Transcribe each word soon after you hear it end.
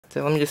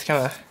But let me just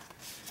kind of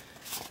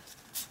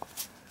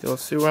go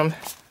through them.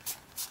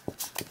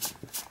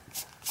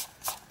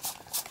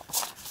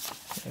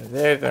 Yeah,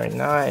 very, very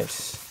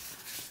nice.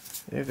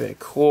 Very, very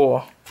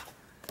cool.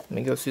 Let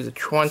me go through the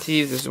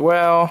 20s as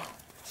well.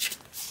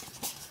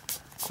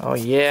 Oh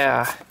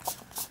yeah.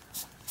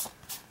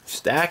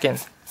 Stacking.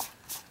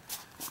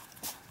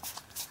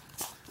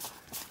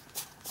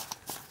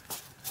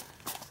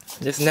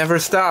 This never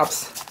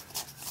stops.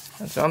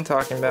 That's what I'm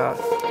talking about.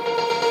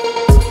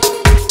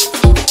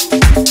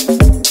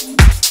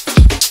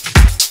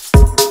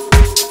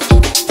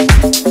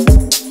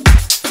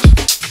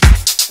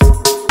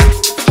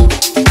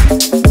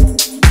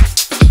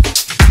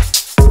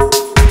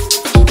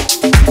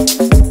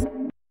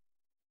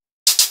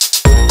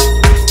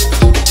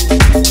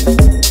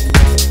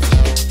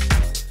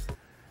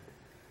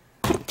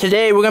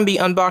 Today we're going to be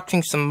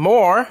unboxing some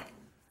more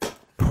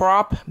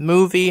prop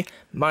movie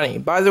money.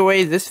 By the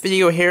way, this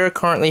video here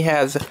currently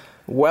has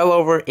well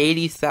over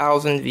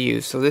 80,000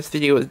 views, so this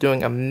video is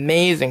doing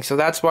amazing. So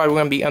that's why we're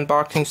going to be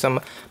unboxing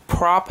some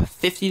prop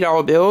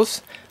 $50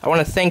 bills. I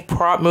want to thank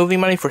Prop Movie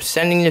Money for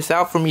sending this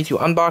out for me to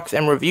unbox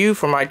and review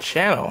for my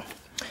channel.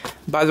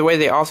 By the way,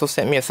 they also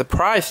sent me a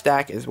surprise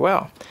stack as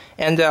well.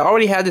 And I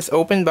already had this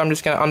open, but I'm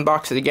just going to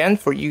unbox it again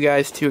for you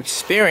guys to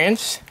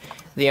experience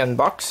the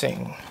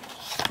unboxing.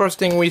 First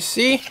thing we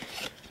see,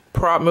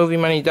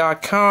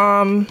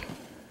 PropMovieMoney.com.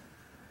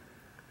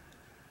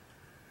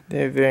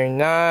 Very, very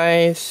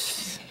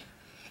nice.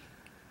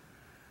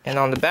 And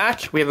on the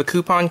back, we have a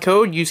coupon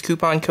code. Use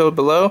coupon code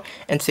below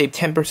and save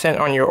 10%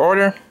 on your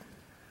order.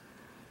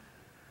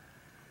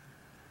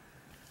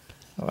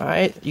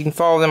 Alright, you can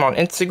follow them on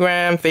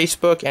Instagram,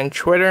 Facebook, and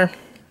Twitter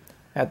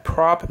at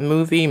Prop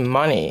Movie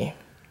Money.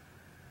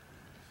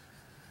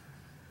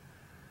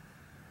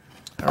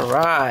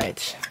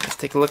 Alright, let's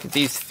take a look at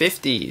these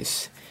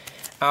 50s.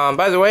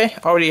 By the way,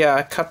 I already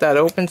cut that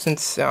open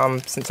since I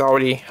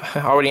already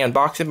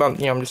unboxed it,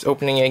 but I'm just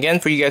opening it again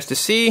for you guys to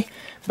see.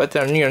 But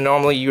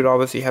normally you'd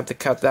obviously have to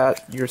cut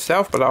that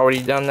yourself, but I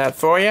already done that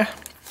for you.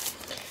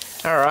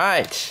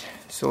 Alright,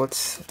 so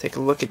let's take a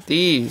look at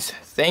these.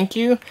 Thank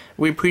you.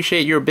 We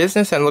appreciate your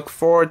business and look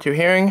forward to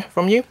hearing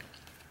from you.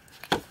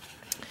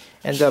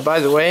 And by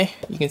the way,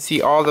 you can see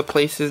all the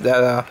places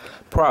that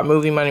Prop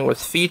Movie Money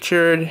was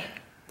featured.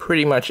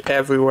 Pretty much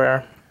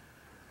everywhere.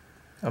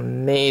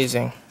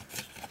 Amazing.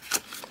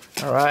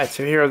 Alright,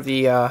 so here are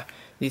the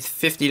these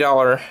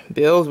 $50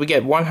 bills. We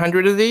get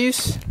 100 of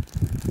these.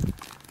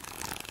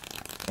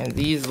 And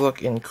these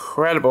look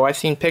incredible. I've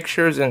seen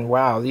pictures and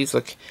wow, these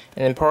look,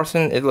 and in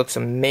person it looks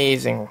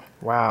amazing.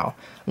 Wow.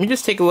 Let me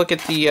just take a look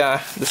at the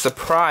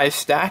surprise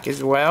stack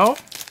as well.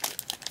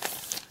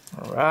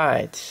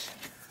 Alright.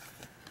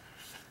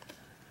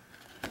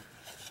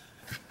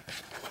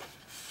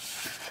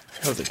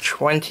 Oh, the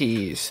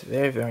 20s.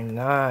 Very, very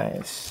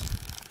nice.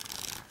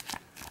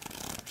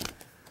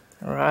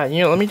 Alright,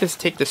 let me just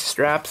take the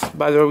straps.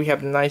 By the way, we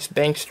have a nice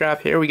bank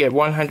strap here. We get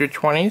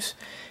 120s.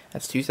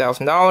 That's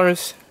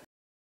 $2,000.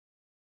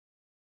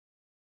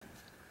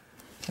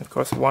 Of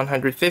course,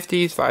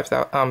 150s,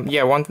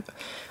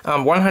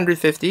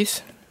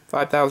 150s,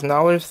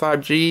 $5,000,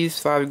 5 G's,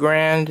 5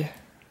 grand.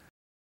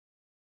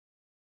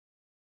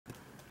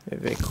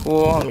 Very, very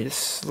cool. Let me just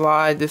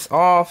slide this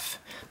off.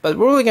 But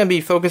we're really going to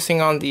be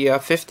focusing on the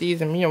 50s,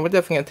 and we're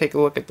definitely going to take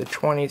a look at the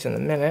 20s in a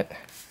minute.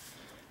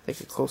 Take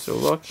a closer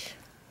look.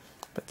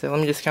 But let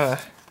me just kind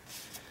of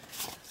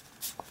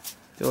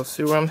go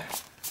through them.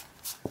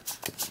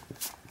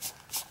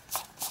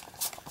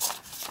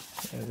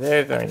 Yeah,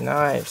 very, very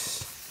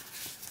nice.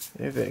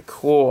 Very, very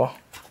cool.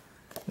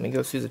 Let me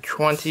go through the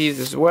 20s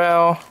as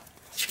well.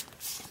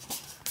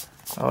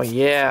 Oh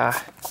yeah.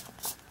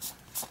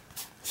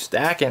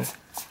 Stacking.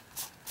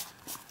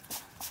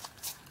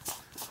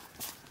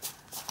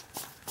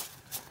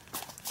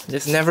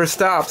 This never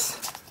stops.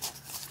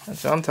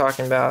 That's what I'm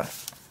talking about.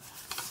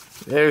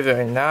 Very,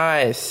 very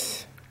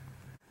nice.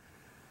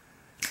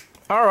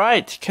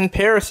 Alright,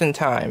 comparison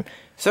time.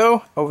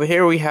 So, over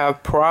here we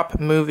have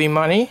Prop Movie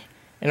Money,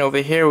 and over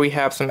here we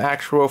have some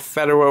actual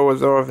Federal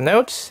Reserve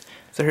notes.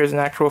 So here's an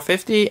actual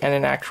 50 and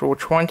an actual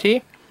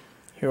 20.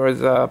 Here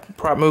is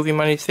Prop Movie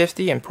Money's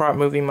 50 and Prop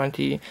Movie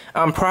Money's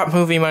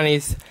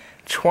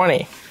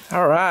 20.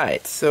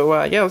 Alright,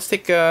 so yeah,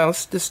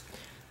 let's just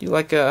do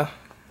like a,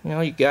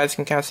 you guys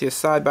can kind of see a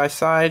side by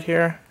side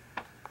here.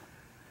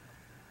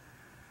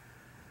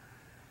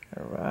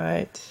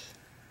 Alright.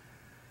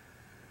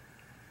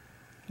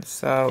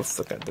 So let's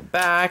look at the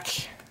back.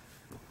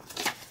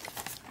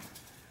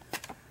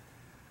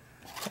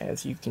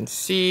 As you can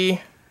see.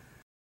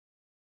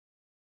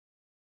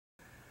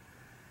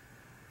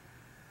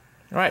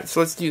 Alright,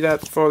 so let's do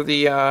that for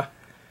the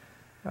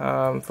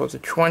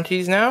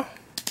 20s now.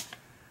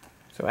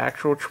 So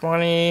actual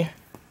 20,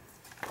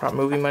 Prop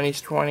Movie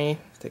Money's 20.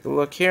 Let's take a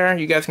look here.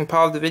 You guys can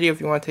pause the video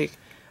if you want to take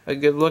a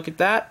good look at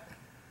that.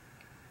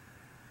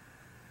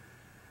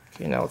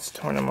 Okay, now let's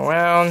turn them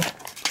around.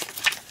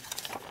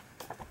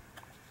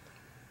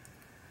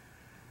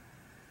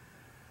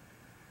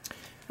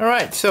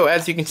 Alright, so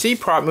as you can see,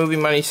 Prop Movie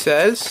Money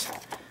says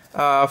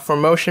For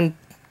motion,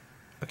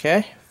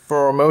 okay,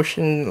 for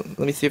motion, let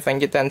me see if I can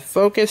get that in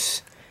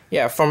focus.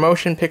 Yeah, for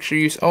motion picture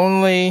use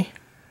only.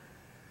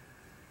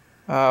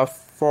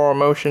 For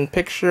motion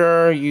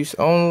picture use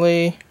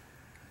only.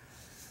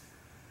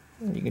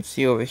 You can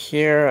see over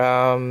here,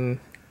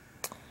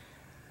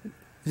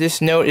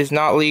 this note is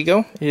not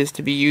legal. It is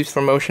to be used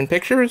for motion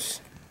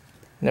pictures.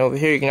 And over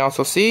here you can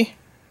also see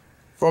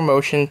for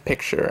motion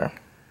picture.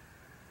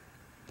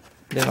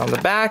 Then on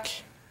the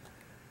back,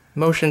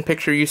 motion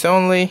picture use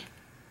only.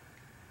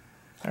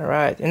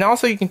 Alright, and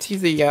also you can see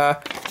the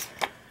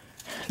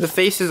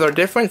faces are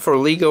different for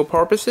legal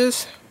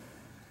purposes,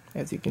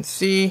 as you can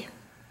see.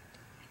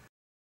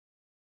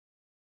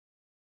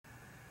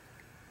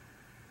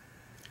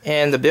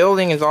 And the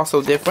building is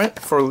also different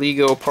for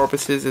legal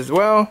purposes as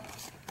well.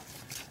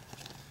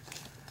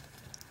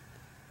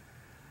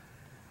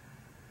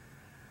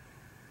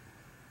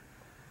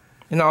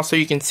 And also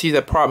you can see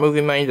that prop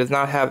movie money does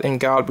not have "In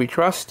God We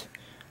Trust"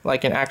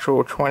 like an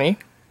actual 20.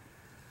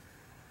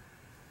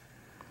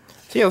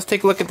 So yeah, let's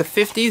take a look at the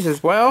 50s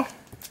as well.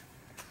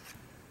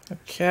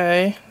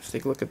 Okay, let's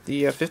take a look at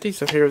the 50s.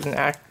 So here's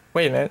an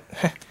wait a minute.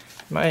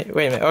 Wait a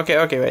minute.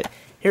 Okay, wait.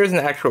 Here's an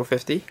actual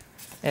 50.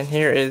 And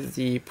here is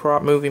the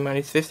prop movie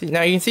money's 50.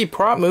 Now you can see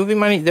prop movie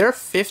money, their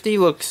 50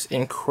 looks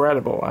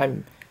incredible.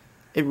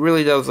 It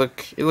really does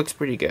look, it looks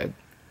pretty good.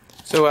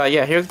 So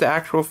yeah, here's the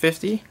actual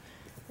 50.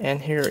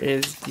 And here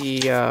is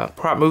the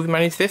prop movie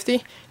money's 50.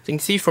 So you can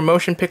see for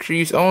motion picture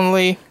use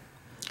only.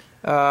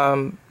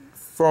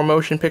 For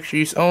motion picture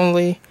use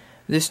only.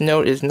 This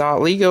note is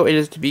not legal. It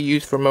is to be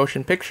used for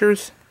motion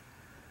pictures.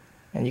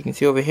 And you can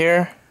see over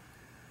here,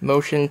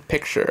 motion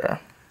picture.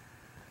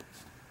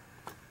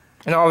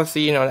 And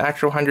obviously, you know, an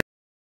actual 100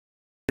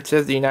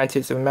 says the United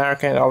States of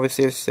America, and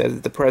obviously it says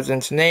the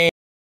president's name.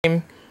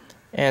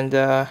 And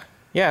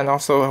yeah, and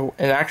also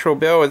an actual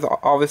bill is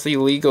obviously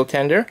legal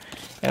tender.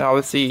 And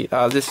obviously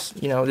this,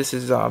 you know, this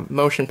is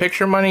motion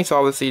picture money, so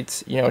obviously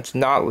it's, you know, it's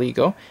not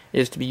legal. It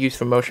is to be used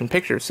for motion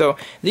pictures. So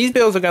these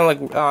bills are gonna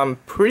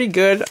look pretty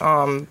good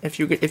if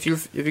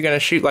you're gonna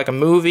shoot like a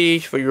movie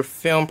for your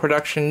film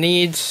production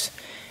needs.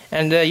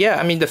 And yeah,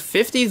 I mean the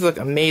 50s look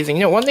amazing.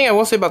 You know, one thing I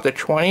will say about the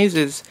 20s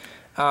is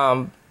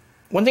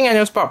one thing I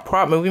noticed about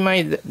prop movie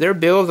money, their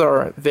bills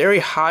are very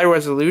high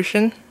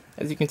resolution.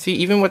 As you can see,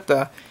 even with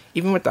the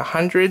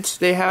hundreds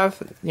they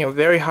have, you know,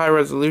 very high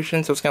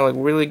resolution, so it's gonna look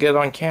really good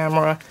on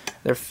camera.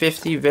 They're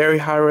 50, very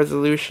high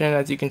resolution,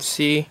 as you can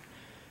see.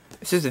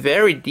 It's just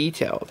very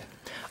detailed.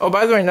 Oh,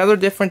 by the way, another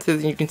difference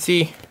is you can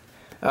see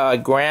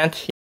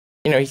Grant,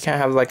 you know, he kind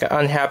of has like an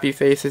unhappy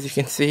face, as you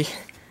can see.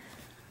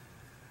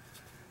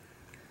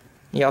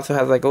 He also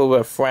has like a little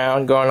bit of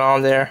frown going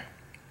on there.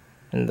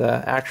 And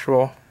the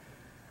actual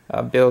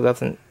bill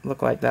doesn't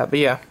look like that. But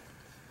yeah,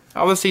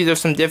 obviously there's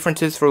some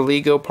differences for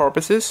legal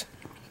purposes.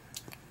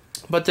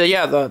 But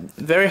yeah, the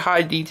very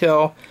high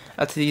detail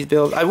to these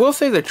bills. I will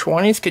say the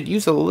 20s could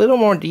use a little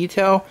more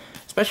detail,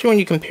 especially when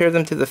you compare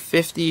them to the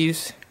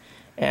 50s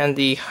and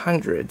the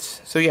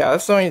hundreds. So yeah,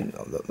 that's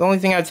the only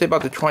thing I'd say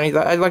about the 20s.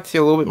 I'd like to see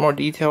a little bit more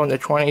detail in the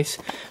 20s.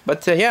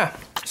 But yeah,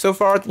 so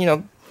far, you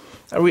know,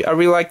 I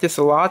really like this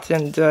a lot,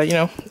 and you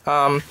know,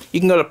 you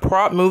can go to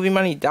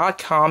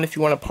propmoviemoney.com if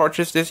you want to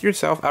purchase this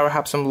yourself. I will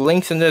have some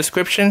links in the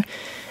description.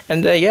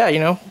 And yeah, you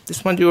know,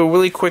 just want to do a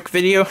really quick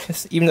video,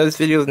 even though this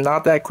video is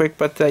not that quick.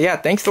 But yeah,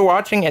 thanks for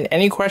watching, and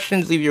any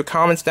questions, leave your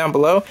comments down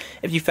below.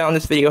 If you found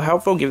this video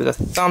helpful, give it a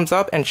thumbs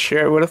up and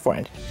share it with a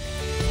friend.